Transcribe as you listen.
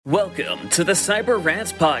Welcome to the Cyber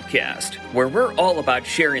Rants Podcast, where we're all about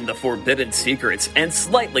sharing the forbidden secrets and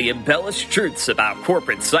slightly embellished truths about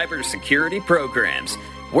corporate cybersecurity programs.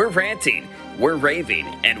 We're ranting, we're raving,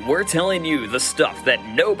 and we're telling you the stuff that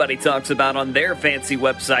nobody talks about on their fancy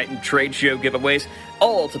website and trade show giveaways,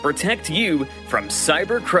 all to protect you from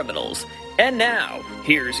cyber criminals. And now,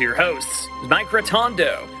 here's your hosts, Mike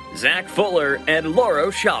Rotondo, Zach Fuller, and Lauro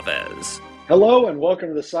Chavez. Hello and welcome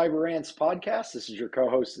to the Cyber Rants Podcast. This is your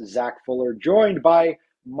co-host, Zach Fuller, joined by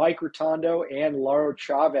Mike Rotondo and Lauro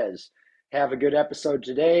Chavez. Have a good episode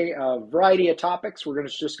today. A variety of topics. We're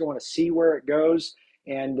just going to see where it goes,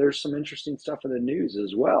 and there's some interesting stuff in the news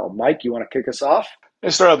as well. Mike, you want to kick us off?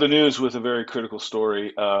 Let's start out the news with a very critical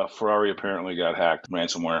story. Ferrari apparently got hacked,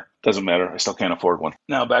 ransomware. Doesn't matter. I still can't afford one.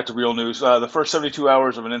 Now back to real news. The first 72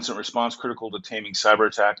 hours of an incident response critical to taming cyber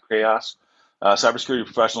attack chaos. Cybersecurity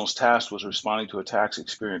professionals tasked with responding to attacks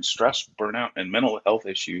experienced stress, burnout, and mental health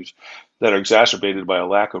issues that are exacerbated by a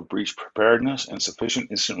lack of breach preparedness and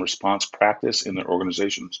sufficient incident response practice in their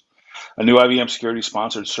organizations. A new IBM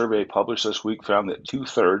security-sponsored survey published this week found that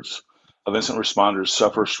 2/3 of incident responders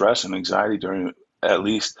suffer stress and anxiety during at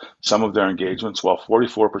least some of their engagements, while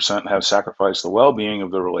 44% have sacrificed the well-being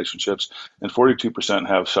of their relationships and 42%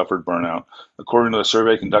 have suffered burnout. According to the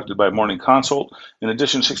survey conducted by Morning Consult, in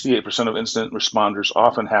addition, 68% of incident responders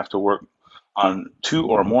often have to work on 2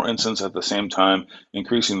 or more incidents at the same time,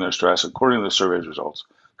 increasing their stress, according to the survey's results.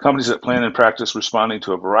 Companies that plan and practice responding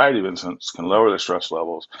to a variety of incidents can lower the stress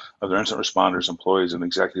levels of their incident responders, employees, and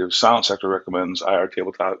executives. Silent Sector recommends IR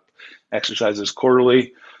tabletop exercises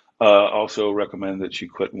quarterly. Also recommend that you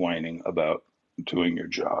quit whining about doing your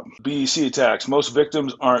job. BEC attacks. Most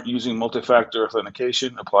victims aren't using multi-factor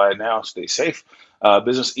authentication. Apply it now. Stay safe.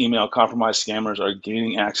 Business email compromise scammers are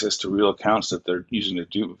gaining access to real accounts that they're using to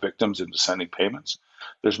dupe victims into sending payments.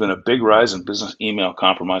 There's been a big rise in business email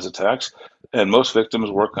compromise attacks, and most victims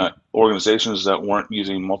work on organizations that weren't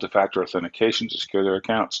using multi-factor authentication to secure their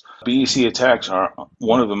accounts. BEC attacks are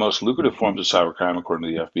one of the most lucrative forms of cybercrime, according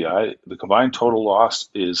to the FBI. The combined total loss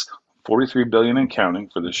is $43 billion and counting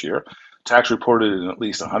for this year. Attacks reported in at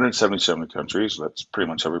least 177 countries. That's pretty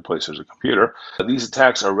much every place there's a computer. These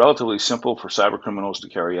attacks are relatively simple for cybercriminals to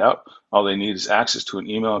carry out. All they need is access to an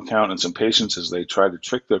email account and some patience as they try to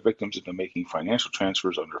trick their victims into making financial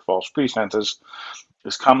transfers under false pretenses.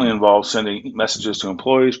 This commonly involves sending messages to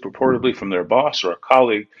employees, purportedly from their boss or a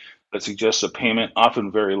colleague, that suggests a payment,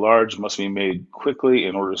 often very large, must be made quickly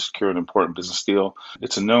in order to secure an important business deal.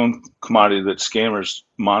 It's a known commodity that scammers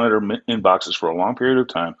monitor inboxes for a long period of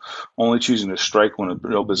time, only choosing to strike when a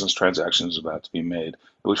real business transaction is about to be made,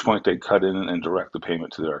 at which point they cut in and direct the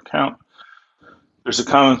payment to their account. There's a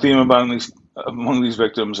common theme among these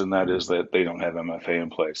victims, and that is that they don't have MFA in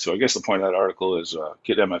place. So I guess the point of that article is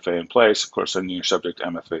get MFA in place. Of course, then you're subject to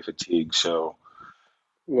MFA fatigue, so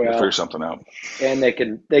we'll figure something out. And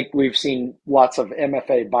we've seen lots of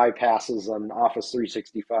MFA bypasses on Office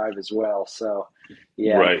 365 as well. So,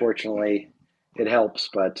 yeah, right. Unfortunately, it helps,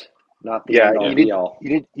 but not the end all be all.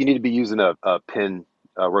 You need to be using a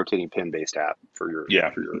rotating pin-based app for your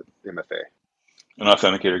MFA. An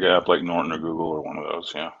authenticator app like Norton or Google or one of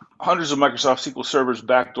those, yeah. Hundreds of Microsoft SQL servers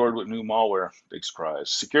backdoored with new malware. Big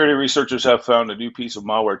surprise. Security researchers have found a new piece of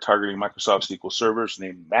malware targeting Microsoft SQL servers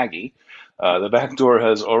named Maggie. The backdoor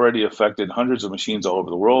has already affected hundreds of machines all over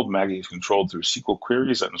the world. Maggie is controlled through SQL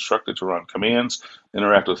queries that instruct it to run commands,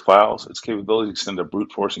 interact with files. Its capabilities extend to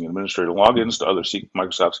brute forcing administrator logins to other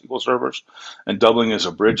Microsoft SQL servers and doubling as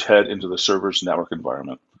a bridgehead into the server's network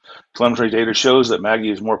environment. Telemetry data shows that Maggie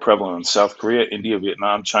is more prevalent in South Korea, India,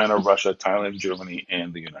 Vietnam, China, Russia, Thailand, Germany,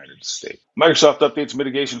 and the United States. Microsoft updates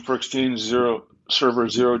mitigation for Exchange Server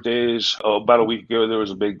 0 days. About a week ago, there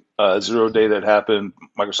was a big 0 day that happened.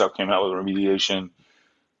 Microsoft came out with remediation.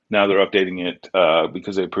 Now they're updating it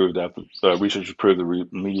because they proved that researchers proved the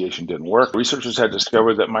remediation didn't work. Researchers had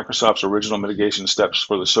discovered that Microsoft's original mitigation steps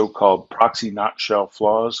for the so-called proxy not shell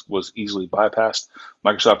flaws was easily bypassed.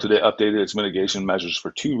 Microsoft today updated its mitigation measures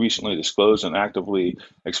for 2 recently disclosed and actively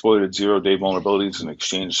exploited 0-day vulnerabilities in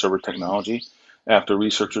Exchange Server technology. After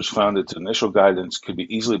researchers found its initial guidance could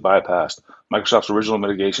be easily bypassed, Microsoft's original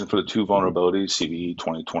mitigation for the 2 vulnerabilities, CVE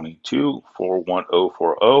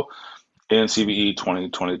 2022-41040, and CVE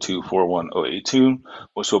 2022-41082,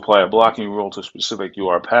 was to apply a blocking rule to a specific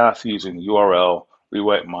URL path using the URL,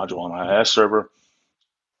 rewrite module on IIS server.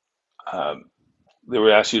 They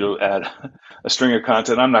would ask you to add a string of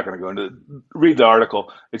content. I'm not going to go into read the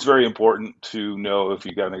article. It's very important to know if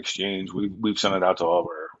you've got an Exchange. We've sent it out to all of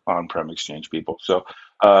our on-prem Exchange people. So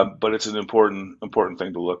But it's an important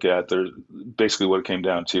thing to look at. There's basically what it came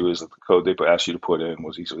down to is that the code they asked you to put in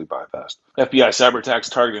was easily bypassed. FBI cyber attacks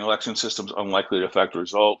targeting election systems unlikely to affect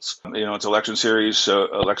results. It's election series,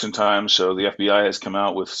 so election time. So the FBI has come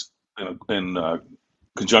out with in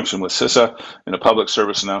conjunction with CISA in a public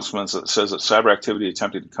service announcement that says that cyber activity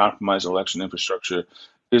attempting to compromise election infrastructure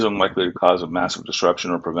is unlikely to cause a massive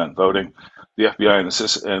disruption or prevent voting. The FBI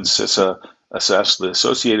and CISA assessed the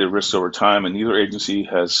associated risks over time, and neither agency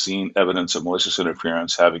has seen evidence of malicious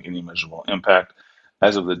interference having any measurable impact.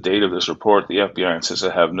 As of the date of this report, the FBI and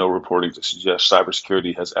CISA have no reporting to suggest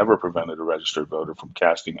cybersecurity has ever prevented a registered voter from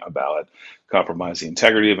casting a ballot, compromised the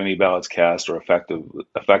integrity of any ballots cast, or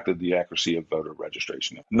affected the accuracy of voter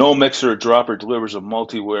registration. Null Mixer Dropper delivers a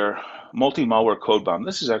multi-malware code bomb.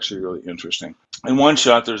 This is actually really interesting. In one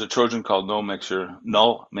shot, there's a Trojan called Null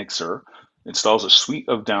Mixer, installs a suite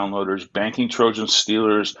of downloaders, banking Trojans,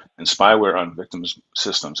 stealers, and spyware on victims'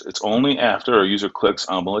 systems. It's only after a user clicks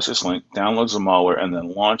on a malicious link, downloads the malware, and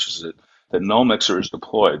then launches it that Null Mixer is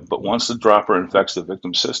deployed. But once the dropper infects the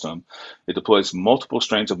victim's system, it deploys multiple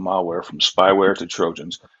strains of malware from spyware to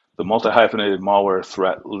Trojans. The multi-hyphenated malware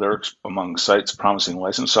threat lurks among sites promising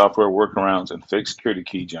licensed software workarounds and fake security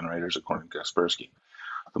key generators, according to Kaspersky.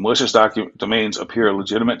 The malicious domains appear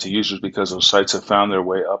legitimate to users because those sites have found their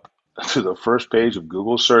way up to the first page of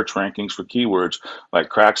Google search rankings for keywords like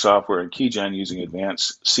crack software and keygen using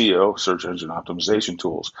advanced SEO, search engine optimization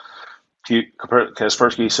tools.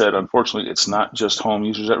 Kaspersky said, unfortunately, it's not just home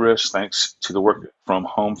users at risk. Thanks to the work from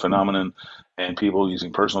home phenomenon and people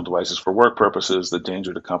using personal devices for work purposes, the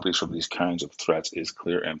danger to companies from these kinds of threats is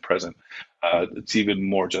clear and present. It's even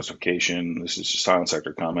more justification, this is a silent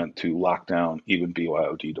sector comment, to lock down even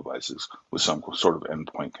BYOD devices with some sort of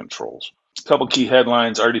endpoint controls. A couple key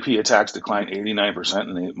headlines. RDP attacks declined 89%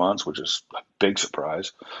 in 8 months, which is a big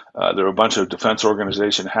surprise. There were a bunch of defense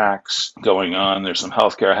organization hacks going on. There's some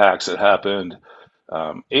healthcare hacks that happened.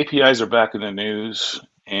 APIs are back in the news.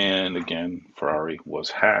 And again, Ferrari was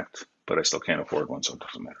hacked, but I still can't afford one, so it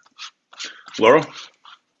doesn't matter. Laurel?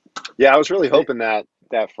 Yeah, I was really hoping that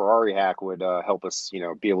Ferrari hack would help us,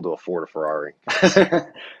 be able to afford a Ferrari.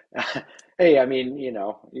 Hey, I mean,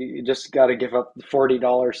 you just got to give up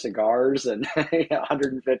 $40 cigars and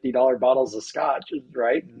 $150 bottles of scotch,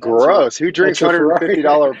 right? Gross. Who drinks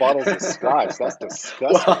 $150 bottles of scotch? That's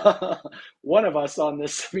disgusting. Well, one of us on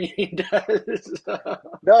this meeting does.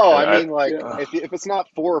 No, I mean, if it's not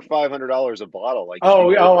 $400 or $500 a bottle, like I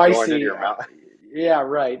going see. into your mouth. Yeah,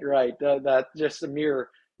 right. That's just a mere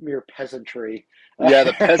peasantry. Yeah,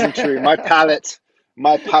 the peasantry. My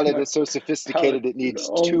palate is so sophisticated it needs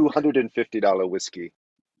 $250 whiskey.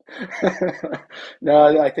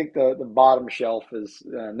 No, I think the bottom shelf is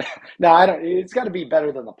no. I don't. It's got to be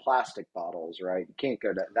better than the plastic bottles, right? You can't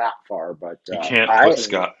go that far, but you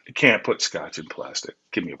can't put scotch in plastic.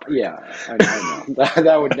 Give me a break. Yeah, I know.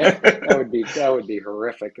 that would be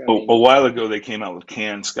horrific. A while ago, they came out with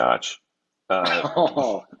canned scotch.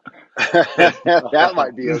 That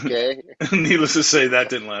might be okay. Needless to say, that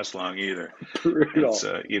didn't last long either. Brutal. It's,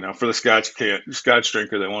 for the scotch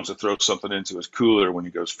drinker that wants to throw something into his cooler when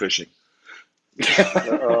he goes fishing. Hey,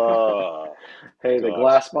 the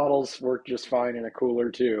glass bottles work just fine in a cooler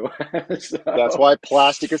too. So. That's why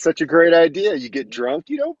plastic is such a great idea. You get drunk,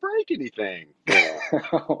 you don't break anything.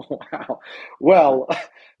 Oh, wow. Well,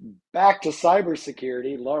 back to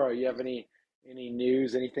cybersecurity. Laura, you have any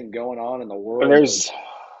news, anything going on in the world?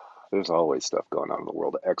 There's always stuff going on in the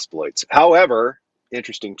world of exploits. However,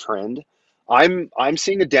 interesting trend. I'm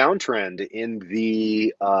seeing a downtrend in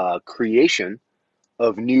the creation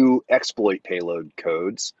of new exploit payload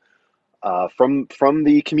codes from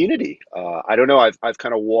the community. I don't know. I've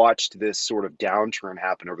kind of watched this sort of downturn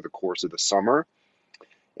happen over the course of the summer,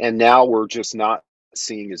 and now we're just not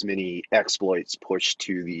seeing as many exploits pushed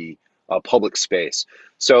to the public space.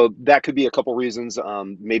 So that could be a couple reasons.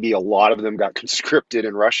 Maybe a lot of them got conscripted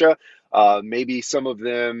in Russia. Maybe some of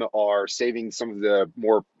them are saving some of the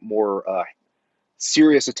more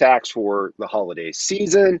serious attacks for the holiday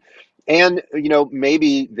season. And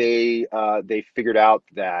maybe they figured out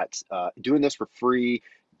that doing this for free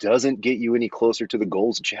doesn't get you any closer to the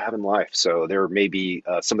goals that you have in life. So there may be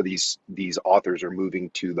some of these authors are moving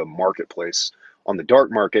to the marketplace on the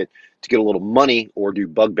dark market to get a little money or do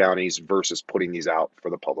bug bounties versus putting these out for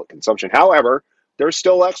the public consumption. However, there's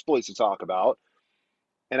still exploits to talk about.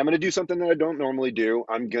 And I'm going to do something that I don't normally do.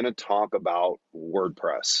 I'm going to talk about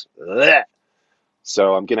WordPress. Blech.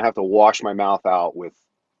 So I'm going to have to wash my mouth out with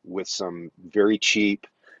some very cheap,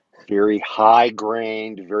 very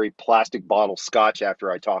high-grained, very plastic bottle scotch after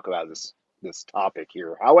I talk about this topic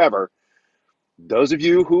here. However, those of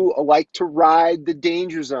you who like to ride the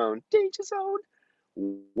danger zone,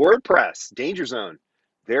 WordPress, danger zone,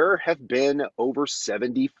 there have been over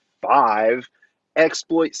 75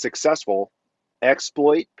 successful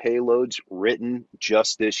exploit payloads written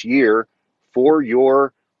just this year for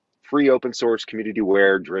your free open source community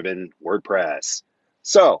aware driven WordPress.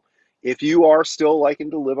 So if you are still liking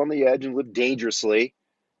to live on the edge and live dangerously,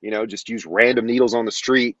 just use random needles on the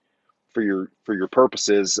street for your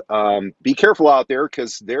purposes, be careful out there,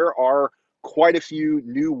 because there are quite a few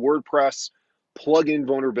new WordPress plugin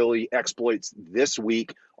vulnerability exploits this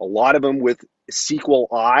week. A lot of them with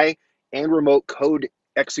SQLi and remote code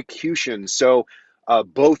execution. So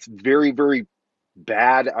both very, very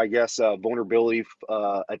bad, I guess, vulnerability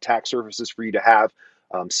attack surfaces for you to have.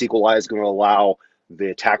 SQLi is going to allow the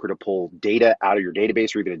attacker to pull data out of your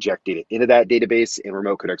database or even inject data into that database, and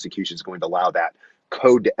remote code execution is going to allow that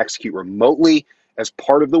code to execute remotely as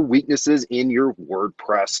part of the weaknesses in your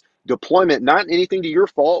WordPress deployment. Not anything to your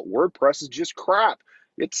fault. WordPress is just crap.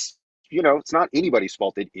 It's not anybody's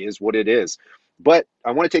fault. It is what it is. But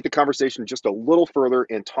I want to take the conversation just a little further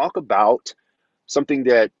and talk about something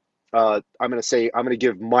that I'm going to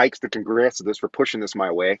give Mike the congrats of this for pushing this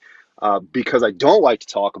my way, because I don't like to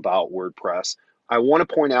talk about WordPress. I want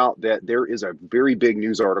to point out that there is a very big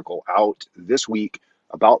news article out this week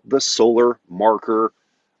about the Solar Marker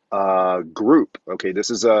group. Okay, this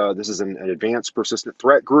is an advanced persistent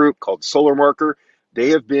threat group called Solar Marker. They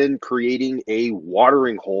have been creating a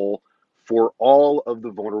watering hole for all of the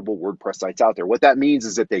vulnerable WordPress sites out there. What that means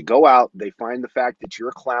is that they go out, they find the fact that you're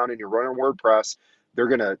a clown and you're running WordPress. They're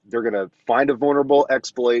gonna find a vulnerable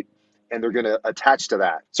exploit, and they're gonna attach to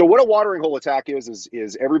that. So what a watering hole attack is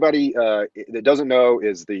everybody that doesn't know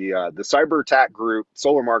is the cyber attack group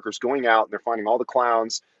Solar Markers going out and they're finding all the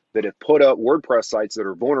clowns that have put up WordPress sites that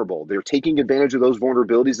are vulnerable. They're taking advantage of those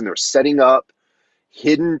vulnerabilities and they're setting up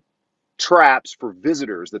hidden traps for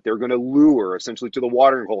visitors that they're going to lure essentially to the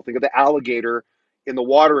watering hole. Think of the alligator in the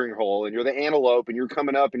watering hole, and you're the antelope, and you're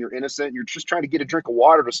coming up and you're innocent. And you're just trying to get a drink of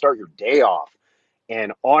water to start your day off.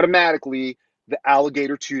 And automatically, the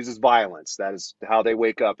alligator chooses violence. That is how they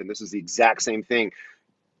wake up. And this is the exact same thing.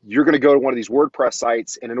 You're going to go to one of these WordPress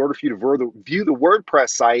sites, and in order for you to view the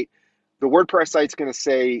WordPress site's going to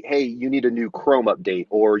say, hey, you need a new Chrome update,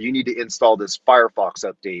 or you need to install this Firefox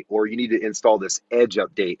update, or you need to install this Edge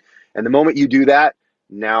update. And the moment you do that,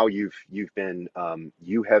 now you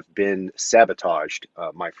have been sabotaged,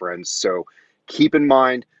 my friends. So keep in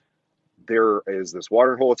mind, there is this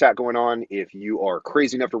watering hole attack going on. If you are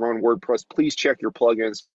crazy enough to run WordPress, please check your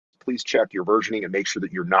plugins, please check your versioning, and make sure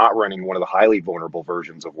that you're not running one of the highly vulnerable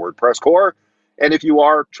versions of WordPress core. And if you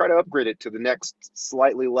are, try to upgrade it to the next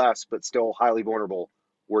slightly less but still highly vulnerable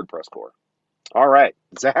WordPress core. All right,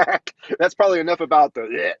 Zach, that's probably enough about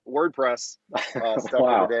the WordPress stuff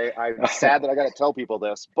Wow. for today. I'm sad that I got to tell people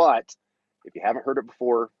this, but if you haven't heard it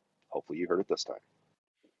before, hopefully you heard it this time.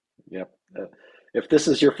 Yep. If this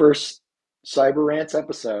is your first Cyber Rants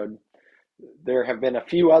episode, there have been a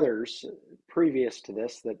few others previous to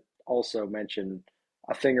this that also mention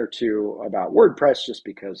a thing or two about WordPress just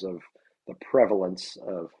because of the prevalence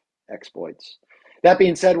of exploits. That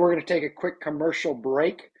being said, we're going to take a quick commercial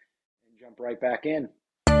break and jump right back in.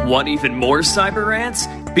 Want even more Cyber Rants?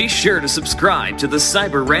 Be sure to subscribe to the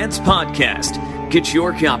Cyber Rants podcast. Get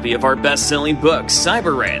your copy of our best-selling book,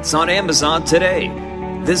 Cyber Rants, on Amazon today.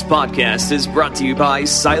 This podcast is brought to you by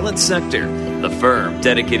Silent Sector, the firm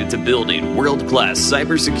dedicated to building world-class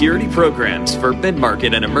cybersecurity programs for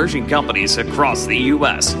mid-market and emerging companies across the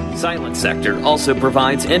U.S. Silent Sector also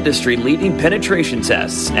provides industry-leading penetration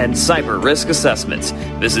tests and cyber risk assessments.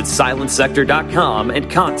 Visit silentsector.com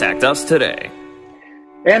and contact us today.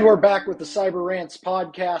 And we're back with the Cyber Rants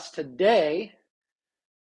podcast today.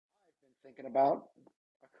 I've been thinking about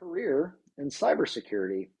a career in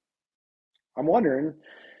cybersecurity. I'm wondering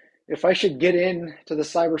if I should get into the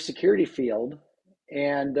cybersecurity field,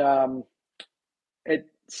 and it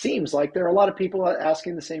seems like there are a lot of people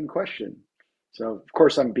asking the same question. So of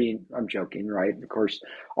course I'm joking, right? Of course,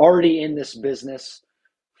 already in this business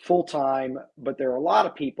full time, but there are a lot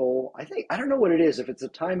of people. I don't know what it is. If it's a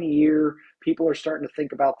time of year, people are starting to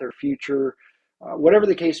think about their future, whatever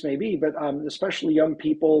the case may be. But especially young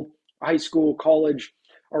people, high school, college,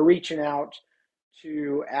 are reaching out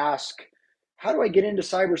to ask, how do I get into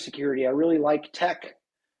cybersecurity? I really like tech.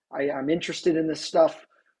 I'm interested in this stuff.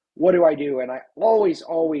 What do I do? And I always take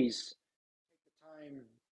the time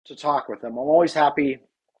to talk with them. I'm always happy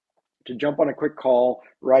to jump on a quick call,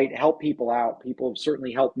 right? Help people out. People have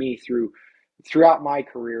certainly helped me throughout my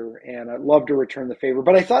career, and I'd love to return the favor.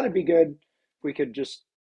 But I thought it'd be good if we could just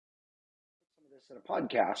put some of this in a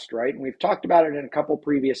podcast, right? And we've talked about it in a couple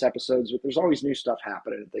previous episodes, but there's always new stuff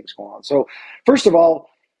happening and things going on. So first of all,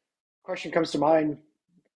 question comes to mind.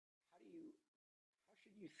 How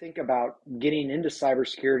should you think about getting into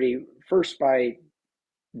cybersecurity? First, by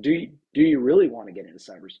do you really want to get into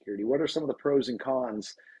cybersecurity? What are some of the pros and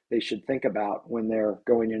cons they should think about when they're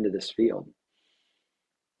going into this field?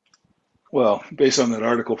 Well, based on that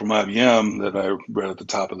article from IBM that I read at the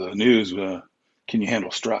top of the news, can you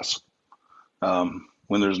handle stress?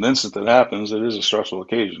 When there's an incident that happens, it is a stressful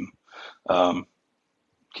occasion. Um,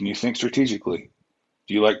 can you think strategically?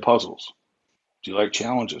 Do you like puzzles? Do you like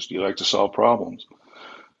challenges? Do you like to solve problems?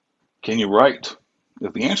 Can you write?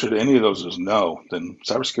 If the answer to any of those is no, then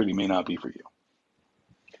cybersecurity may not be for you.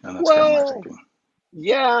 And that's kind of my Well, thinking.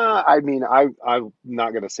 yeah, I mean, I'm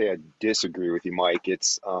not going to say I disagree with you, Mike.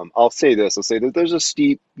 I'll say this. I'll say that there's a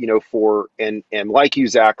steep, and like you,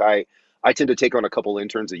 Zach, I tend to take on a couple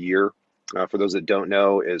interns a year. For those that don't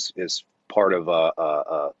know, is part of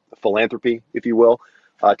philanthropy, if you will,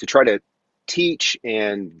 to try to teach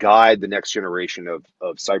and guide the next generation of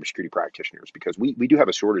cybersecurity practitioners, because we do have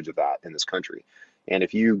a shortage of that in this country. And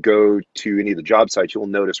if you go to any of the job sites, you'll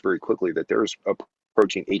notice very quickly that there's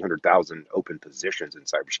approaching 800,000 open positions in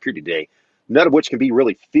cybersecurity today, none of which can be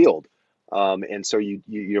really filled. And so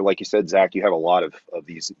like you said, Zach, you have a lot of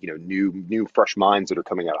these, new fresh minds that are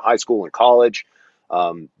coming out of high school and college.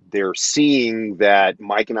 They're seeing that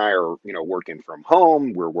Mike and I are, working from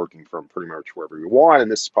home. We're working from pretty much wherever we want,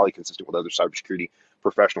 and this is probably consistent with other cybersecurity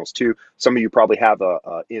professionals too. Some of you probably have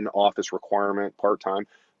a in-office requirement part-time,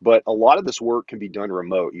 but a lot of this work can be done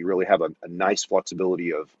remote. You really have a nice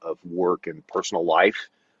flexibility of work and personal life.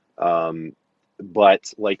 Um,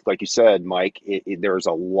 but like you said, Mike, there's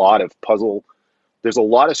a lot of puzzle. There's a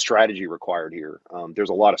lot of strategy required here. There's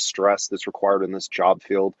a lot of stress that's required in this job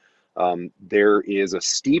field. There is a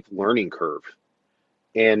steep learning curve.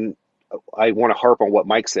 And I want to harp on what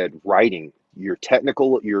Mike said, writing. Your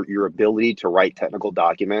ability to write technical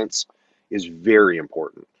documents is very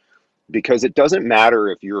important, because it doesn't matter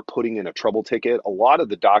if you're putting in a trouble ticket. A lot of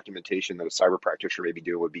the documentation that a cyber practitioner may be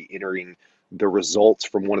doing would be entering the results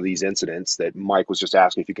from one of these incidents that Mike was just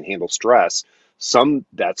asking if you can handle stress.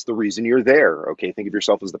 That's the reason you're there. Okay, think of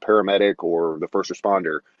yourself as the paramedic or the first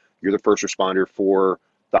responder. You're the first responder for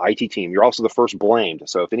the IT team. You're also the first blamed.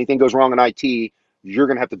 So if anything goes wrong in IT, you're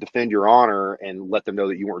going to have to defend your honor and let them know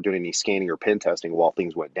that you weren't doing any scanning or pen testing while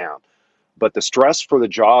things went down. But the stress for the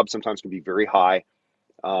job sometimes can be very high.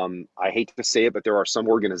 I hate to say it, but there are some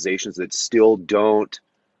organizations that still don't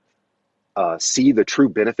see the true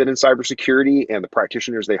benefit in cybersecurity and the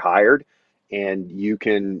practitioners they hired. And you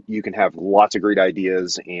can have lots of great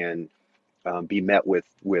ideas and be met with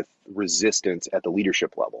resistance at the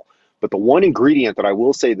leadership level. But the one ingredient that I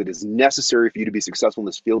will say that is necessary for you to be successful in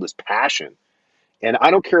this field is passion. And I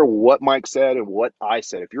don't care what Mike said and what I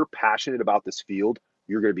said. If you're passionate about this field,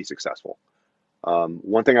 you're going to be successful.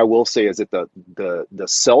 One thing I will say is that the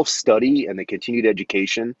self-study and the continued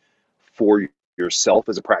education for yourself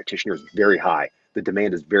as a practitioner is very high. The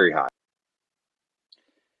demand is very high.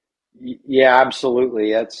 Yeah,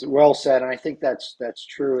 absolutely. That's well said, and I think that's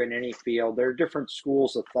true in any field. There are different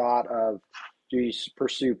schools of thought of do you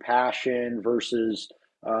pursue passion versus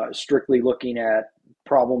strictly looking at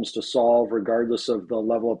problems to solve, regardless of the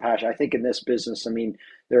level of passion. I think in this business, I mean,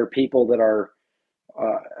 there are people that are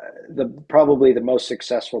uh, the probably the most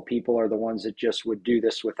successful people are the ones that just would do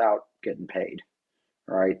this without getting paid,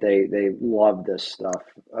 right? They love this stuff.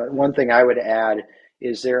 One thing I would add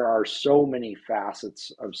is there are so many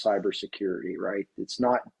facets of cybersecurity, right? It's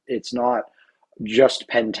not just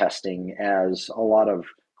pen testing as a lot of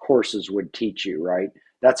courses would teach you, right?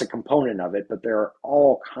 That's a component of it, but there are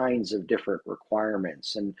all kinds of different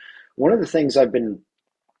requirements. And one of the things I've been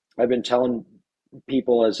telling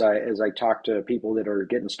people as I talk to people that are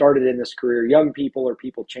getting started in this career, young people or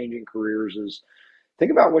people changing careers, is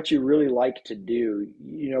think about what you really like to do.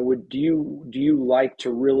 Would do you like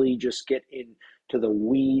to really just get into the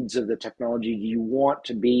weeds of the technology? Do you want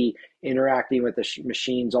to be interacting with the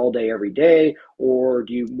machines all day, every day, or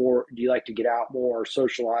do you like to get out more,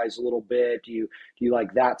 socialize a little bit? Do you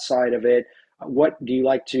like that side of it? What do you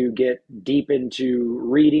like to get deep into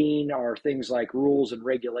reading? Are things like rules and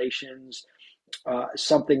regulations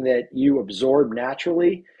something that you absorb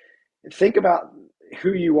naturally? Think about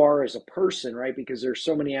who you are as a person, right? Because there's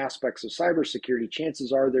so many aspects of cybersecurity.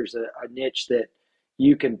 Chances are there's a niche that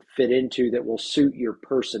you can fit into that will suit your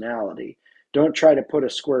personality. Don't try to put a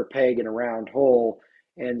square peg in a round hole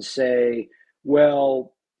and say,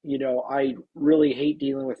 well, I really hate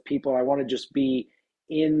dealing with people. I want to just be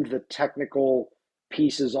in the technical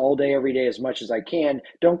pieces all day, every day, as much as I can.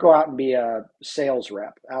 Don't go out and be a sales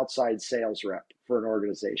rep, outside sales rep for an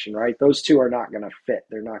organization, right? Those two are not going to fit.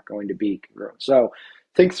 They're not going to be congruent. So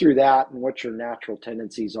think through that and what your natural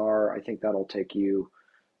tendencies are. I think that'll take you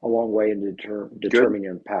a long way in determining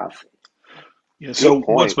your path. Yeah. Good So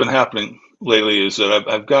what's point. been happening lately is that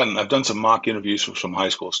I've done some mock interviews for some high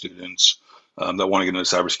school students that want to get into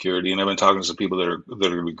cybersecurity, and I've been talking to some people that are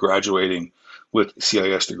going to be graduating with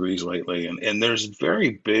CIS degrees lately, and there's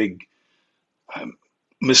very big um,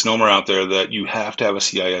 misnomer out there that you have to have a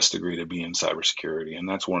CIS degree to be in cybersecurity, and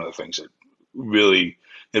that's one of the things that really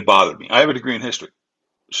it bothered me. I have a degree in history,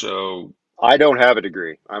 so I don't have a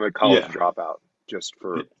degree. I'm a college yeah, dropout, just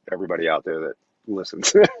for everybody out there that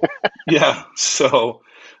listens. yeah. So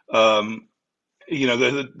um,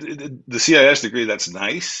 the CIS degree, that's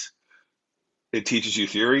nice. It teaches you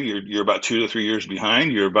theory. You're about 2 to 3 years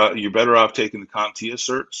behind. You're better off taking the CompTIA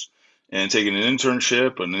certs and taking an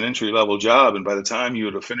internship and an entry level job. And by the time you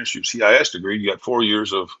would have finished your CIS degree, you got 4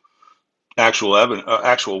 years of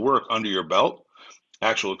actual work under your belt,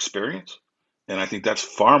 actual experience. And I think that's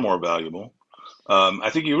far more valuable. I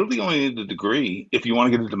think you really only need the degree if you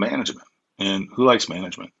want to get into management. And who likes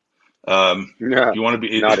management? If No, you want to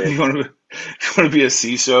be, not if it. you want to, if you want to be a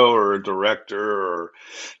CISO or a director or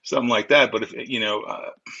something like that. But if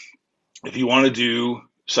you want to do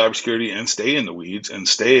cybersecurity and stay in the weeds and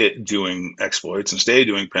stay doing exploits and stay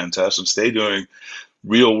doing pen tests and stay doing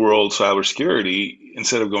real world cybersecurity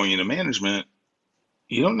instead of going into management,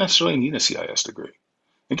 you don't necessarily need a CIS degree.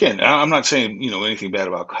 Again, I'm not saying anything bad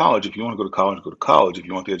about college. If you want to go to college, go to college. If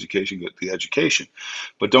you want the education, get the education.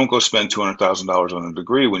 But don't go spend $200,000 on a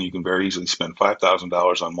degree when you can very easily spend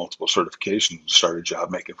 $5,000 on multiple certifications and start a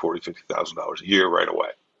job making $40,000, $50,000 a year right away.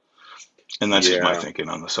 And that's just my Yeah, thinking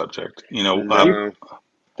on the subject. no,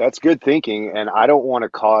 that's good thinking. And I don't want to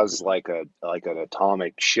cause like an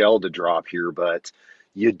atomic shell to drop here, but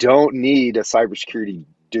you don't need a cybersecurity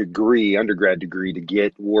degree, undergrad degree, to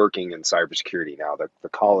get working in cybersecurity now. The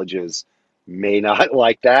colleges may not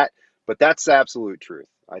like that, but that's the absolute truth.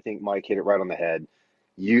 I think Mike hit it right on the head.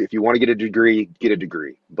 If you want to get a degree, get a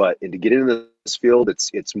degree. But and to get into this field,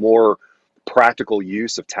 it's more practical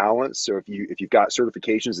use of talent. So if you've got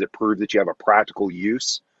certifications that prove that you have a practical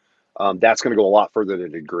use, that's going to go a lot further than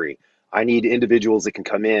a degree. I need individuals that can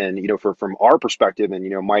come in, from our perspective,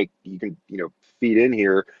 and Mike, you can feed in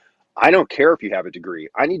here. I don't care if you have a degree.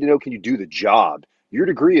 I need to know, can you do the job? Your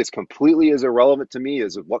degree is completely as irrelevant to me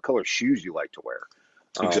as what color shoes you like to wear.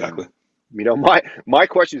 Um, Exactly. my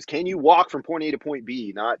question is, can you walk from point A to point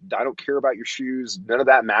B? Not, I don't care about your shoes. None of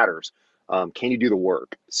that matters. Can you do the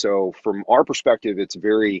work? So from our perspective, it's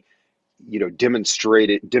very,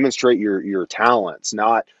 demonstrate your talents,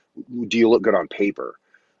 not do you look good on paper.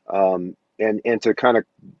 And to kind of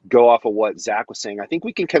go off of what Zach was saying, I think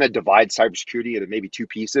we can kind of divide cybersecurity into maybe two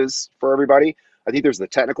pieces for everybody. I think there's the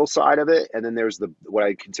technical side of it, and then there's the what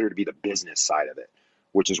I consider to be the business side of it,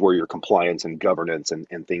 which is where your compliance and governance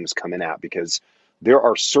and things come in at, because there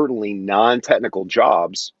are certainly non-technical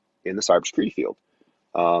jobs in the cybersecurity field.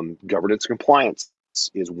 Governance and compliance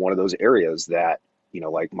is one of those areas that,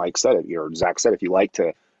 like Mike said it, Zach said, if you like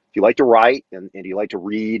to write and you like to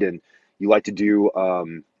read and you like to do,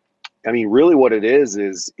 I mean, really what it is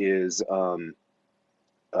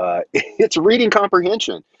it's reading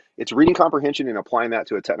comprehension. It's reading comprehension and applying that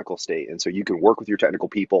to a technical state. And so you can work with your technical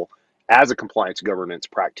people as a compliance governance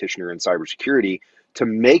practitioner in cybersecurity to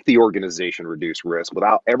make the organization reduce risk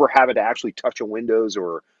without ever having to actually touch a Windows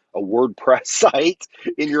or a WordPress site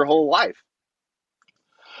in your whole life.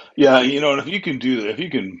 Yeah, and if you can do that, if you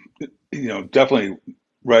can, definitely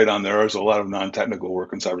right on there is a lot of non-technical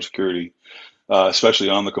work in cybersecurity, especially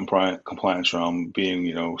on the compliance realm, being,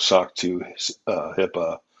 SOC 2,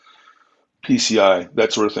 HIPAA, PCI,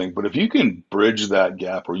 that sort of thing. But if you can bridge that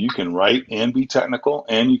gap where you can write and be technical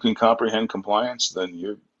and you can comprehend compliance, then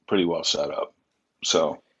you're pretty well set up.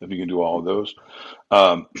 So if you can do all of those,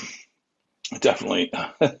 um, definitely,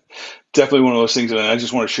 definitely one of those things. And I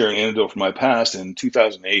just want to share an anecdote from my past. In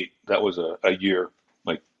 2008, that was a year,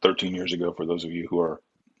 like 13 years ago, for those of you who are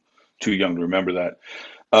too young to remember that,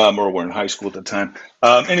 or were in high school at the time.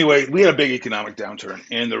 Anyway, we had a big economic downturn.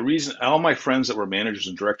 And the reason all my friends that were managers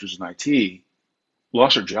and directors in IT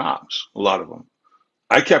lost their jobs, a lot of them.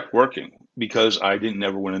 I kept working because I didn't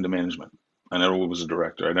never went into management. I never was a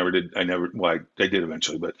director. I never did. Well, I did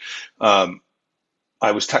eventually, but um,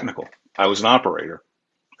 I was technical. I was an operator.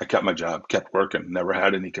 I kept my job, kept working, never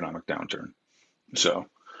had an economic downturn. So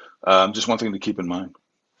just one thing to keep in mind.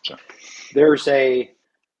 So There's a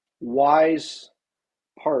wise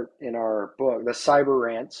part in our book, the Cyber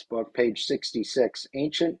Rants book, page 66,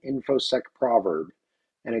 Ancient InfoSec Proverb.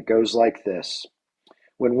 And it goes like this.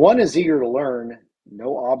 When one is eager to learn,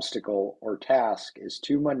 no obstacle or task is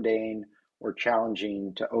too mundane or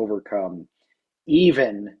challenging to overcome,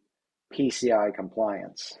 even PCI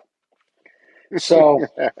compliance. So,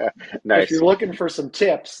 if Nice. you're looking for some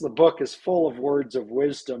tips, the book is full of words of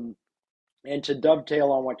wisdom. And to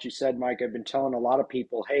dovetail on what you said, Mike, I've been telling a lot of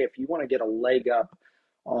people, hey, if you want to get a leg up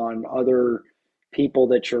on other people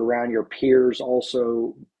that you're around, your peers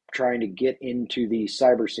also trying to get into the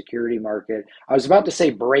cybersecurity market. I was about to say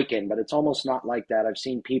break in, but it's almost not like that. I've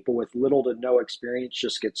seen people with little to no experience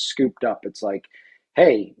just get scooped up. It's like,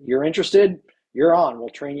 hey, you're interested? You're on. We'll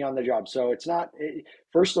train you on the job. So it's not,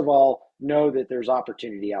 first of all, know that there's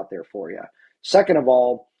opportunity out there for you. Second of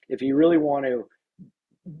all, if you really want to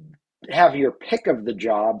have your pick of the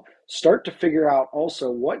job, start to figure out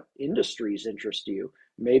also what industries interest you.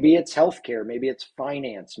 Maybe it's healthcare, maybe it's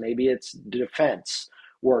finance, maybe it's defense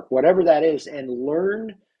work, whatever that is, and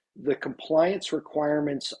learn the compliance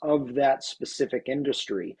requirements of that specific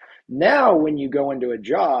industry. Now, when you go into a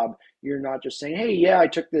job, you're not just saying, hey, yeah, I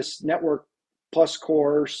took this network plus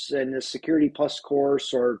course and this security plus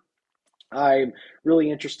course, or I'm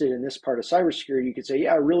really interested in this part of cybersecurity. You could say,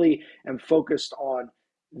 yeah, I really am focused on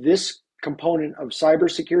this component of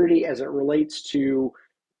cybersecurity as it relates to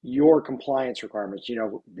your compliance requirements.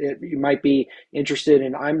 You might be interested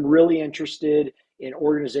in, I'm really interested in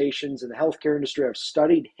organizations in the healthcare industry. I've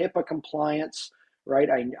studied HIPAA compliance, right?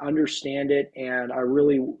 I understand it, and I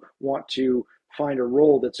really want to find a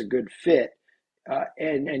role that's a good fit.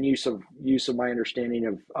 And use of my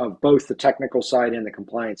understanding of both the technical side and the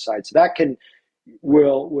compliance side. So that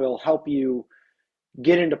will help you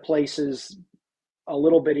get into places a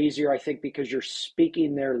little bit easier, I think, because you're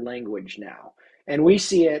speaking their language now. And we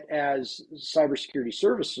see it as cybersecurity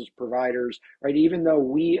services providers, right? Even though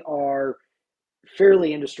we are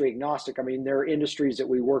fairly industry agnostic. I mean, there are industries that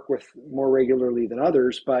we work with more regularly than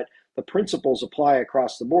others, but the principles apply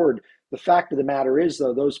across the board. The fact of the matter is,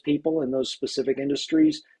 though, those people in those specific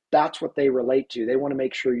industries, that's what they relate to. They want to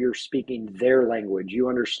make sure you're speaking their language. You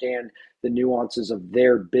understand the nuances of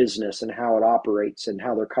their business and how it operates and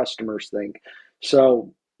how their customers think.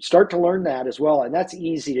 So start to learn that as well. And that's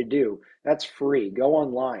easy to do. That's free. Go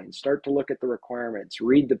online, start to look at the requirements,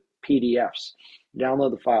 read the PDFs,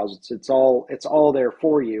 download the files. It's all there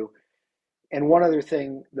for you. And one other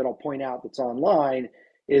thing that I'll point out that's online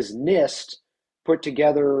is NIST put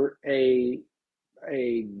together a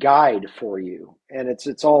guide for you, and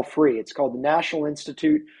it's all free. It's called the National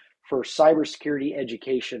Institute for Cybersecurity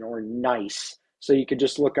Education, or NICE. So you could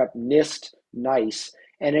just look up NIST NICE,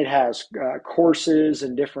 and it has courses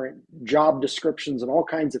and different job descriptions and all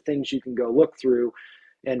kinds of things you can go look through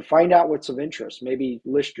and find out what's of interest. Maybe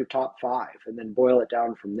list your top 5 and then boil it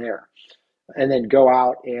down from there. And then go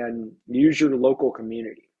out and use your local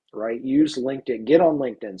community, right? Use LinkedIn, get on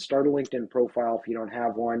LinkedIn, start a LinkedIn profile if you don't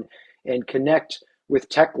have one, and connect with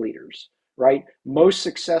tech leaders, right? Most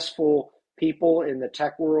successful people in the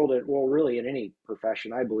tech world, and well, really in any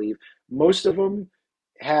profession, I believe, most of them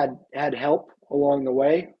had help along the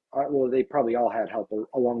way. Well, they probably all had help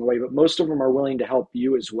along the way, but most of them are willing to help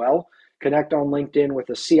you as well. Connect on LinkedIn with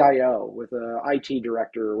a CIO, with an IT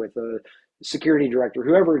director, with a security director,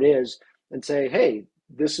 whoever it is, and say, hey,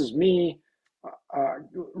 this is me,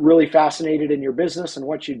 really fascinated in your business and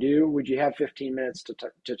what you do. Would you have 15 minutes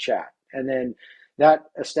to chat? And then that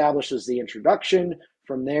establishes the introduction.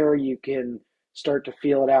 From there, you can start to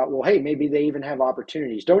feel it out. Well, hey, maybe they even have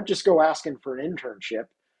opportunities. Don't just go asking for an internship.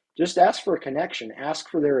 Just ask for a connection. Ask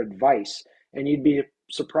for their advice. And you'd be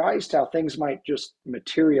surprised how things might just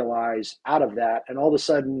materialize out of that. And all of a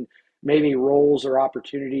sudden, maybe roles or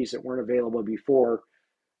opportunities that weren't available before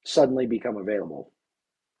suddenly become available.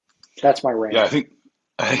 That's my rant. Yeah,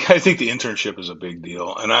 I think the internship is a big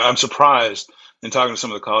deal, and I'm surprised in talking to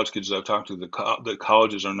some of the college kids that I've talked to, the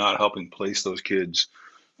colleges are not helping place those kids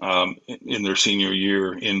in their senior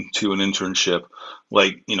year into an internship.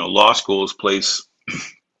 Like, law schools place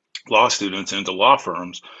law students into law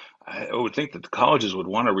firms. I would think that the colleges would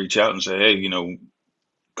want to reach out and say, hey,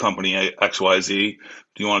 company XYZ,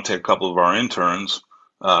 do you want to take a couple of our interns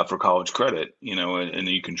for college credit? And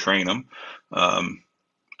you can train them.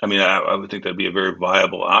 I mean, I would think that'd be a very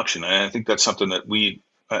viable option. And I think that's something that we've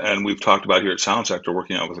talked about here at Sound Sector,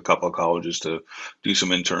 working out with a couple of colleges to do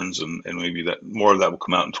some interns, and maybe that more of that will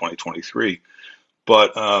come out in 2023.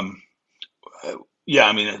 But yeah,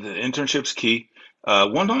 I mean, the internship's key.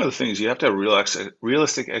 One of the things, you have to have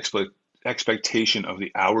realistic expectation of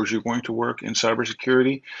the hours you're going to work in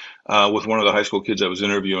cybersecurity. With one of the high school kids I was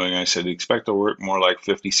interviewing, I said, expect to work more like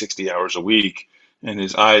 50, 60 hours a week. And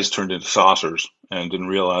his eyes turned into saucers and didn't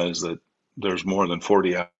realize that there's more than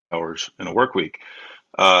 40 hours in a work week.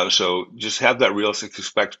 So just have that realistic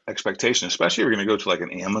expectation, especially if you're going to go to like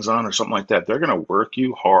an Amazon or something like that. They're going to work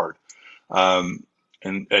you hard, um,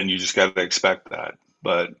 and you just got to expect that.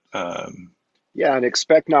 But Yeah, and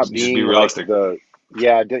expect not just be being like realistic.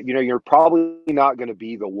 you're probably not going to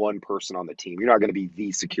be the one person on the team. You're not going to be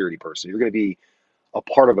the security person. You're going to be a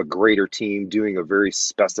part of a greater team doing a very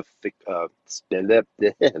specific, a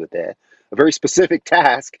very specific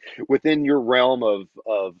task within your realm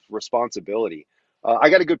of responsibility. I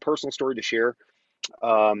got a good personal story to share.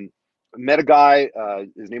 Um, Met a guy.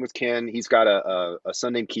 His name was Ken. He's got a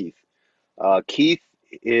son named Keith. Keith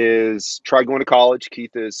is tried going to college.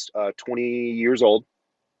 Keith is 20 years old.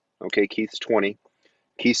 Okay, Keith's 20.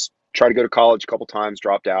 Keith tried to go to college a couple times,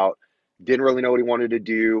 dropped out, didn't really know what he wanted to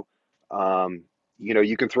do. Um,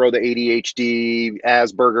 you can throw the ADHD,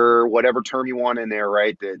 Asperger, whatever term you want in there,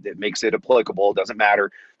 right? That makes it applicable. It doesn't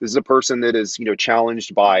matter. This is a person that is,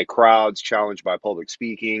 challenged by crowds, challenged by public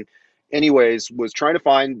speaking. Anyways, was trying to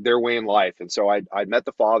find their way in life. And so I met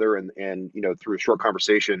the father and, through a short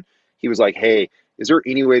conversation, he was like, hey, is there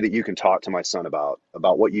any way that you can talk to my son about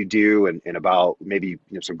what you do and about maybe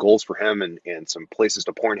some goals for him and some places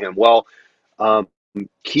to point him? Well, um,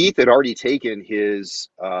 Keith had already taken his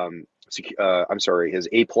his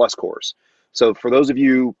A plus course. So for those of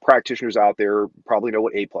you practitioners out there, probably know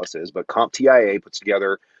what A plus is, but CompTIA puts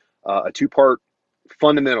together a two-part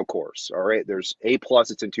fundamental course. All right, there's A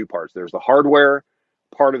plus. It's in two parts. There's the hardware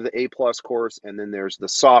part of the A plus course, and then there's the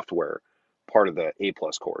software part of the A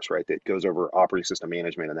plus course, right? That goes over operating system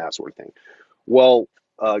management and that sort of thing. Well,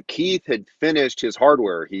 Keith had finished his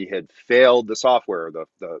hardware. He had failed the software,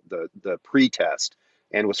 the pre-test,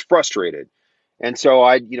 and was frustrated. And so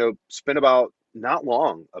I, spent about not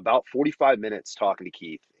long, about 45 minutes talking to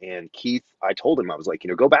Keith. And Keith, I told him, I was like,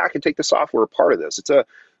 go back and take the software part of this.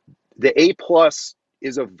 The A plus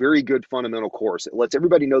is a very good fundamental course. It lets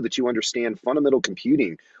everybody know that you understand fundamental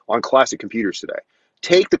computing on classic computers today.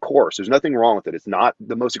 Take the course. There's nothing wrong with it. It's not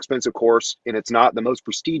the most expensive course and it's not the most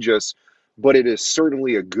prestigious, but it is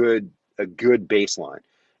certainly a good baseline.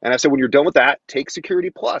 And I said, when you're done with that, take Security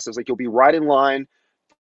Plus. I was like, you'll be right in line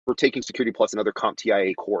for taking Security Plus, another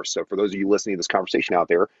CompTIA course. So for those of you listening to this conversation out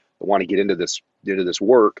there that want to get into this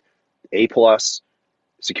work, A plus,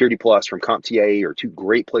 Security Plus from CompTIA are two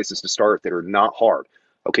great places to start that are not hard.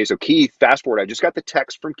 Okay, so Keith, fast forward. I just got the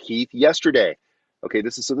text from Keith yesterday. Okay,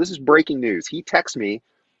 this is breaking news. He texted me.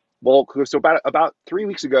 Well, so about 3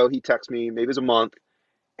 weeks ago, he texted me, maybe it was a month,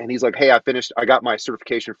 and he's like, "Hey, I got my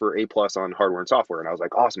certification for A plus on hardware and software." And I was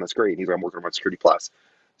like, "Awesome, that's great." And he's like, "I'm working on my Security Plus."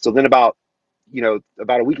 So then about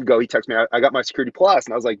a week ago, he texted me, I got my Security Plus,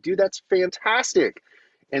 and I was like, "Dude, that's fantastic."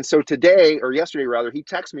 And so today, or yesterday rather, he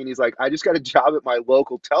texted me and he's like, "I just got a job at my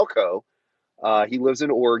local telco." He lives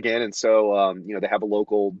in Oregon, and so they have a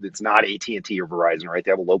local. It's not AT&T or Verizon, right?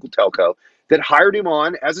 They have a local telco that hired him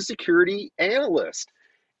on as a security analyst.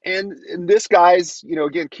 And this guy's,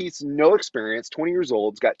 again, Keith's no experience, 20 years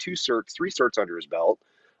old, he's got three certs under his belt,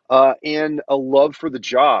 and a love for the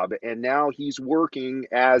job. And now he's working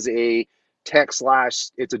as a tech slash,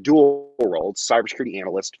 it's a dual role, it's cybersecurity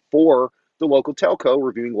analyst for the local telco,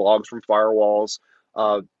 reviewing logs from firewalls,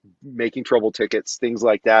 uh, making trouble tickets, things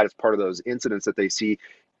like that as part of those incidents that they see.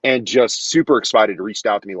 And just super excited. To reached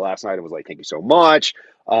out to me last night and was like, "Thank you so much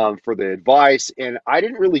for the advice." And I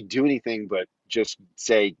didn't really do anything but just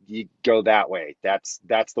say, "You go that way. That's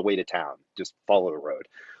the way to town. Just follow the road."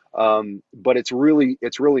 But it's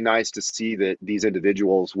really nice to see that these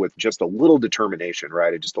individuals with just a little determination,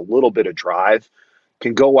 right, and just a little bit of drive,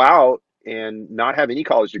 can go out and not have any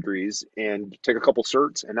college degrees and take a couple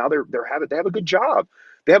certs, and now they have a good job.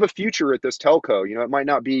 They have a future at this telco. It might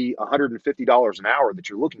not be $150 an hour that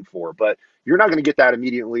you're looking for, but you're not going to get that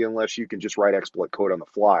immediately unless you can just write exploit code on the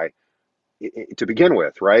fly to begin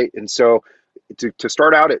with, right? And so to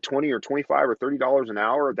start out at 20 or 25 or $30 an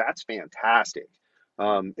hour, that's fantastic.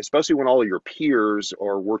 Especially when all of your peers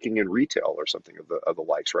are working in retail or something of the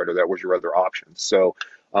likes, right? Or that was your other option. So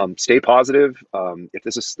stay positive. If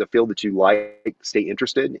this is the field that you like, stay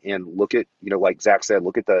interested and look at, like Zach said,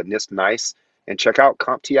 look at the NIST NICE and check out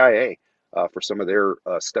CompTIA for some of their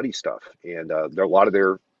study stuff. And a lot of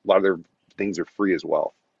their things are free as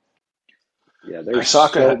well. Yeah, there's so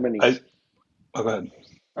Sokka, many. go ahead.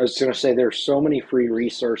 I was going to say there's so many free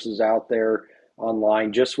resources out there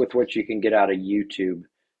online just with what you can get out of YouTube.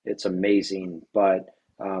 It's amazing. But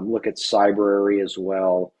look at Cyber as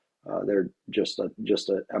well. There are just a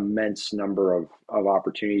immense number of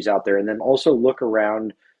opportunities out there. And then also look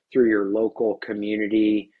around through your local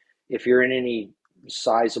community. If you're in any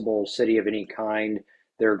sizable city of any kind,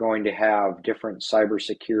 they're going to have different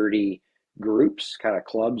cybersecurity groups, kind of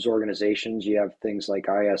clubs, organizations. You have things like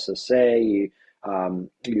ISSA. You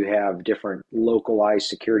have different localized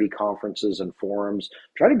security conferences and forums.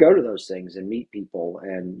 Try to go to those things and meet people,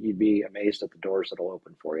 and you'd be amazed at the doors that'll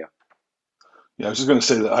open for you. Yeah, I was just going to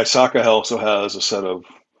say that ISACA also has a set of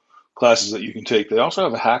classes that you can take. They also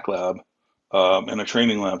have a hack lab and a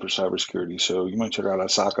training lab for cybersecurity. So you might check out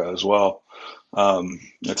ISACA as well.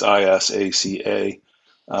 It's ISACA,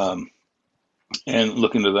 and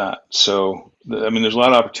look into that. So, I mean, there's a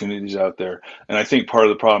lot of opportunities out there. And I think part of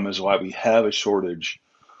the problem is why we have a shortage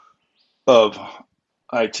of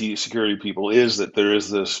IT security people is that there is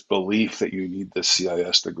this belief that you need this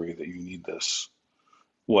CIS degree, that you need this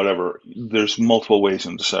whatever. There's multiple ways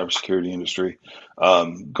into the cybersecurity industry.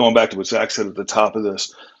 Going back to what Zach said at the top of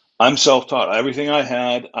this, I'm self-taught. Everything I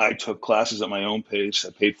had, I took classes at my own pace.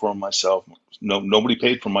 I paid for them myself. Nobody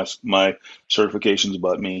paid for my certifications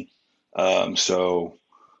but me.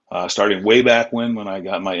 Starting way back when I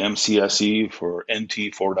got my MCSE for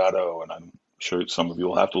NT 4.0, and I'm sure some of you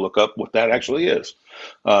will have to look up what that actually is.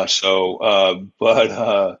 Yeah,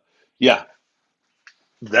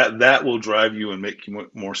 that will drive you and make you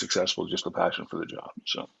more successful, just a passion for the job.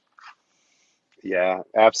 So Yeah,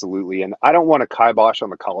 absolutely. And I don't want to kibosh on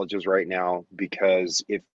the colleges right now, because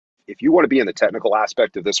if you want to be in the technical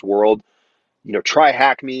aspect of this world, try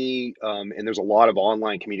Hack Me, and there's a lot of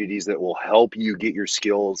online communities that will help you get your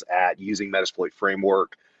skills at using Metasploit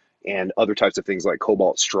framework and other types of things like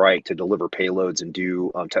Cobalt Strike to deliver payloads and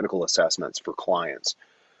do technical assessments for clients.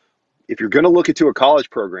 If you're going to look into a college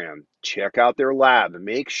program, check out their lab and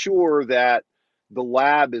make sure that the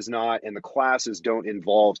lab is not, and the classes don't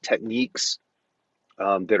involve techniques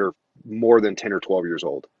that are more than 10 or 12 years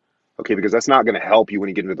old. Okay, because that's not going to help you when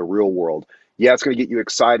you get into the real world. Yeah, it's going to get you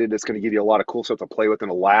excited. It's going to give you a lot of cool stuff to play with in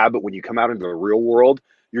a lab. But when you come out into the real world,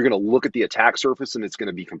 you're going to look at the attack surface and it's going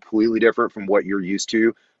to be completely different from what you're used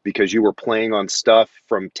to, because you were playing on stuff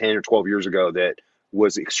from 10 or 12 years ago that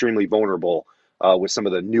was extremely vulnerable with some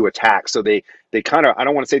of the new attacks. So they kind of, I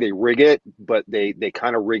don't want to say they rig it, but they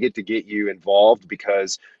kind of rig it to get you involved,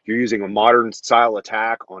 because you're using a modern style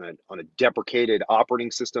attack on a deprecated operating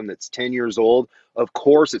system that's 10 years old. Of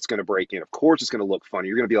course it's going to break in. Of course it's going to look funny.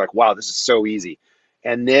 You're going to be like, wow, this is so easy.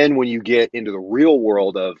 And then when you get into the real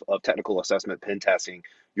world of technical assessment pen testing,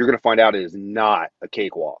 you're going to find out it is not a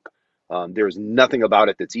cakewalk. There's nothing about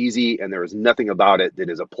it that's easy, and there is nothing about it that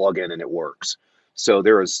is a plug-in and it works. So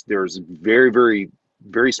there's very, very,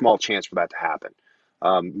 very small chance for that to happen.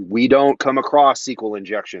 We don't come across SQL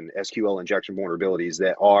injection vulnerabilities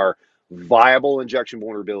that are viable injection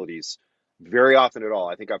vulnerabilities very often at all.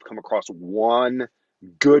 I think I've come across one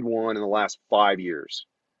good one in the last 5 years,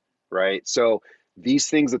 right? So these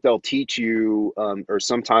things that they'll teach you, or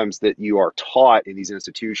sometimes that you are taught in these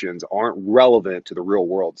institutions, aren't relevant to the real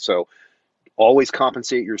world. So always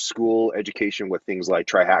compensate your school education with things like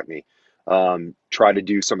try Hack Me. Try to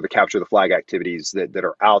do some of the capture the flag activities that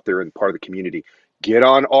are out there in part of the community. Get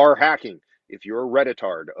on R hacking. If you're a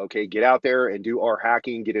Redditard, okay, get out there and do R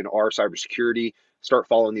hacking, get in R cybersecurity, start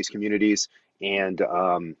following these communities, and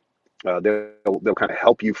they'll kind of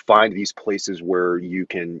help you find these places where you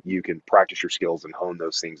can practice your skills and hone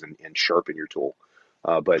those things and sharpen your tool.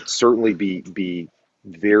 But certainly be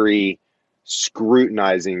very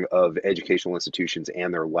scrutinizing of educational institutions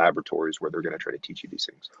and their laboratories where they're going to try to teach you these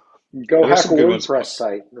things. Go there's hack a some good ones. WordPress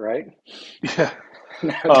site, right? Yeah.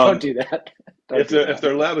 No, don't do that. If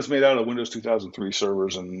their lab is made out of Windows 2003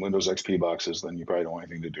 servers and Windows XP boxes, then you probably don't want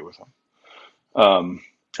anything to do with them.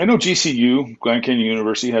 I know GCU, Grand Canyon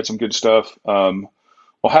University, had some good stuff.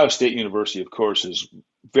 Ohio State University, of course, is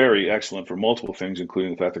very excellent for multiple things,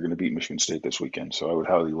 including the fact they're going to beat Michigan State this weekend. So I would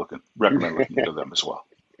highly recommend looking into them as well.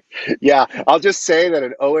 Yeah, I'll just say that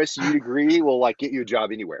an OSU degree will get you a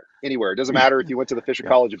job anywhere. It doesn't matter if you went to the Fisher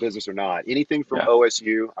College of Business or not. Anything from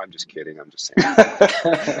OSU. I'm just kidding. I'm just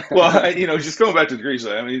saying. Well, just going back to degrees,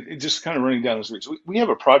 I mean, just kind of running down the streets. We have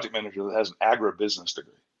a project manager that has an agribusiness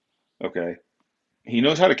degree. Okay, he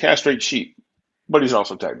knows how to castrate sheep, but he's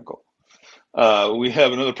also technical. We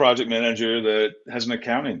have another project manager that has an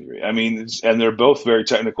accounting degree. I mean, and they're both very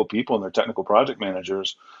technical people, and they're technical project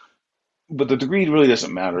managers. But the degree really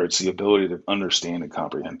doesn't matter. It's the ability to understand and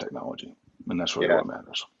comprehend technology, and that's really what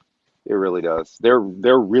matters. It really does. They're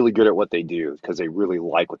really good at what they do because they really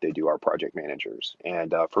like what they do, our project managers.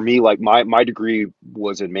 And for me, my degree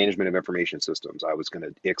was in management of information systems. I was going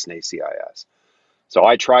to ixnay CIS. So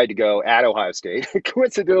I tried to go at Ohio State,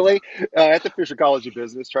 coincidentally, at the Fisher College of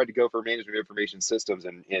Business, tried to go for management of information systems.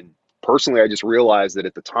 And personally, I just realized that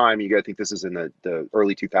at the time, you got to think this is in the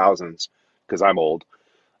early 2000s, because I'm old.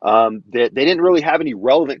 that they didn't really have any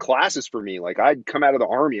relevant classes for me. Like I'd come out of the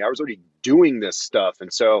Army, I was already doing this stuff.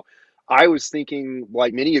 And so I was thinking,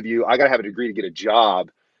 like many of you, I got to have a degree to get a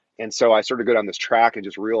job. And so I started to go down this track and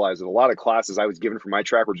just realized that a lot of classes I was given for my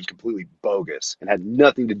track were just completely bogus and had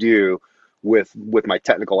nothing to do with my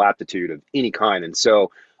technical aptitude of any kind. And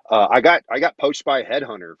so I got poached by a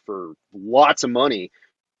headhunter for lots of money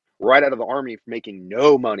right out of the Army, making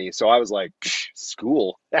no money. So I was like,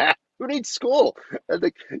 school? Who needs school? I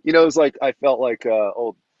think, it was like, I felt like,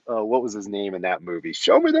 what was his name in that movie?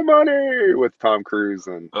 Show Me the Money with Tom Cruise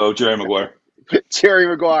and Oh, Jerry Maguire. Jerry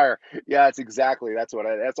Maguire. Yeah,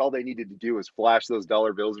 that's all they needed to do was flash those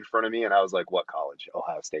dollar bills in front of me. And I was like, what college?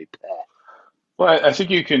 Ohio State. Well, I think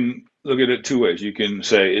you can look at it two ways. You can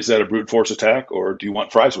say, is that a brute force attack, or do you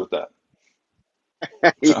want fries with that?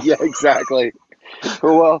 So, Yeah, exactly.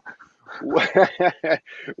 Well,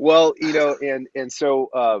 well, and so,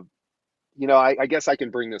 I guess I can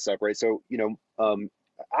bring this up, right? So,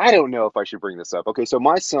 I don't know if I should bring this up. Okay, so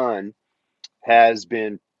my son has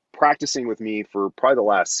been practicing with me for probably the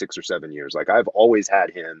last 6 or 7 years. Like I've always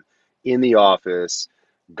had him in the office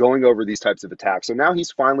going over these types of attacks. So now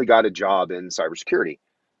he's finally got a job in cybersecurity.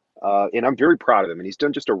 And I'm very proud of him, and he's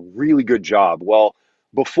done just a really good job. Well,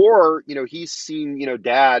 before, he's seen,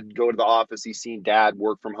 dad go to the office, he's seen dad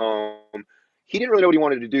work from home. He didn't really know what he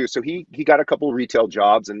wanted to do. So he got a couple of retail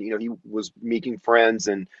jobs, and, he was making friends.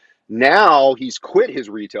 And now he's quit his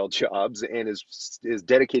retail jobs and is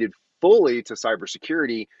dedicated fully to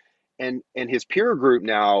cybersecurity. And his peer group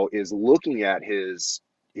now is looking at his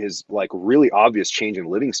like really obvious change in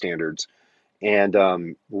living standards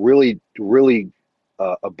and really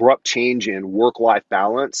abrupt change in work-life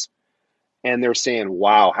balance. And they're saying,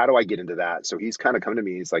 wow, how do I get into that? So he's kind of come to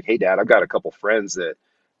me. He's like, hey, Dad, I've got a couple friends that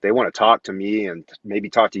they want to talk to me and maybe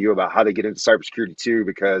talk to you about how they get into cybersecurity too,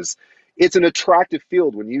 because it's an attractive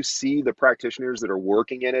field when you see the practitioners that are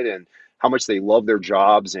working in it and how much they love their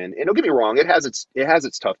jobs. And don't get me wrong, it has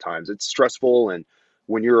its tough times. It's stressful. And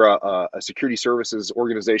when you're a security services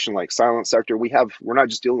organization like Silent Sector, we're not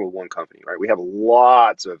just dealing with one company, right? We have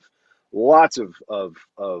lots of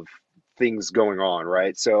things going on,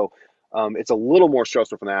 right? So it's a little more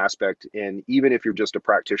stressful from that aspect. And even if you're just a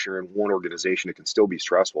practitioner in one organization, it can still be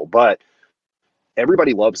stressful. But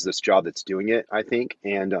everybody loves this job that's doing it, I think.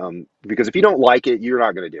 And because if you don't like it, you're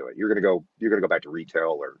not going to do it. You're going to go back to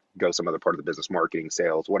retail or go some other part of the business, marketing,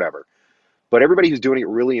 sales, whatever. But everybody who's doing it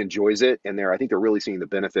really enjoys it, and I think they're really seeing the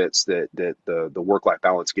benefits that the work life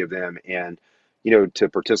balance give them, and to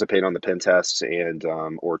participate on the pen tests and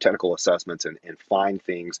or technical assessments and find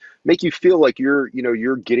things make you feel like you're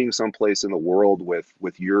getting someplace in the world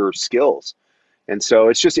with your skills. And so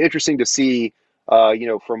it's just interesting to see,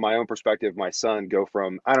 from my own perspective, my son go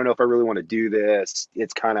from, I don't know if I really want to do this.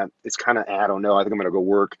 It's kind of, I don't know. I think I'm going to go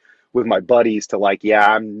work with my buddies to like, yeah,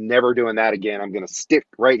 I'm never doing that again. I'm going to stick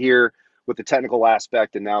right here with the technical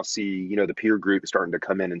aspect and now see, the peer group starting to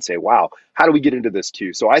come in and say, wow, how do we get into this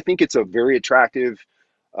too? So I think it's a very attractive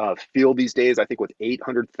field these days. I think with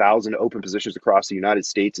 800,000 open positions across the United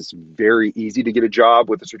States, it's very easy to get a job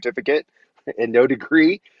with a certificate and no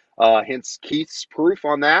degree. Hence Keith's proof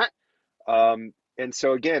on that. And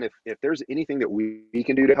so again, if there's anything that we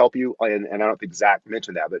can do to help you, and I don't think Zach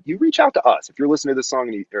mentioned that, but you reach out to us. If you're listening to this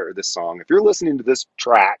song if you're listening to this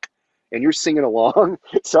track and you're singing along,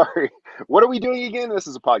 sorry, what are we doing again? This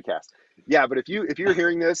is a podcast. Yeah, but if you're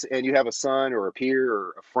hearing this and you have a son or a peer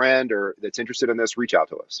or a friend or that's interested in this, reach out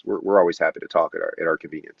to us. We're always happy to talk at our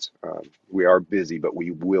convenience. We are busy, but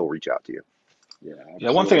we will reach out to you. Yeah, yeah,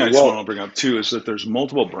 one thing I absolutely. just want Well, to bring up too is that there's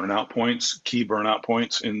multiple key burnout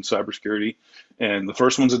points in cybersecurity. And the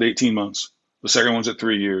first one's at 18 months, the second one's at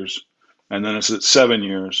 3 years, and then it's at 7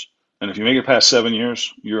 years. And if you make it past 7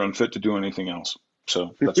 years, you're unfit to do anything else.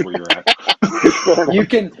 So that's where you're at. Fair enough.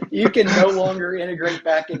 you can no longer integrate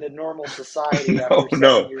back into normal society after No, 7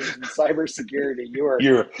 no, years in cybersecurity. You are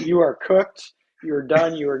you're you are cooked. You are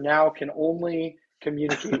done. You are now can only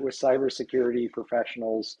communicate with cybersecurity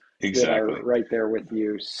professionals that are exactly. right there with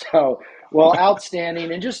you. So, well,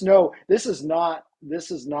 outstanding. And just know this is not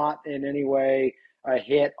in any way a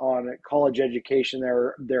hit on college education.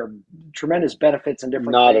 There are tremendous benefits and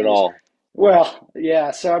different Not at things. all. Well,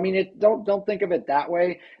 yeah. So I mean, don't think of it that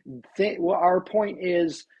way. Well, our point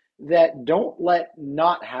is that don't let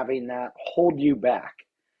not having that hold you back.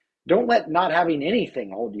 Don't let not having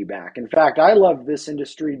anything hold you back. In fact, I love this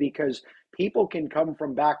industry because people can come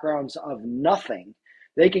from backgrounds of nothing.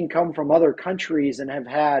 They can come from other countries and have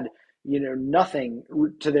had, nothing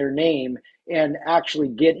to their name and actually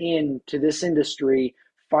get into this industry,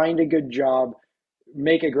 find a good job,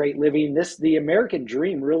 make a great living. The American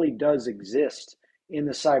dream really does exist in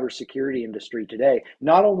the cybersecurity industry today.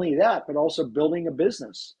 Not only that, but also building a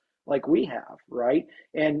business like we have, right?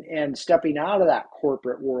 And stepping out of that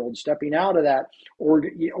corporate world, stepping out of that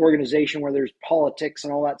organization where there's politics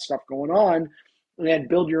and all that stuff going on, and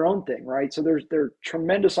build your own thing, right? So there are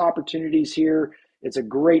tremendous opportunities here. It's a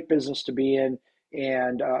great business to be in.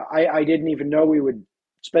 And I didn't even know we would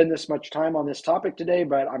spend this much time on this topic today,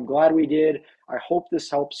 but I'm glad we did. I hope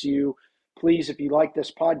this helps you. Please, if you like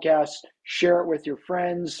this podcast, share it with your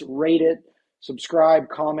friends, rate it, subscribe,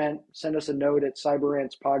 comment, send us a note at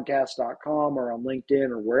cyberantspodcast.com or on LinkedIn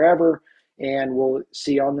or wherever, and we'll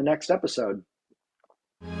see you on the next episode.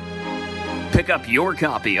 Pick up your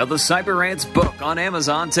copy of the Cyber Ants book on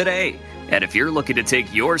Amazon today. And if you're looking to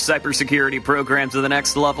take your cybersecurity program to the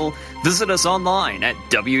next level, visit us online at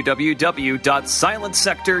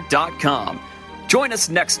www.silentsector.com. Join us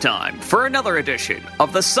next time for another edition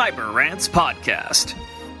of the Cyber Ants Podcast.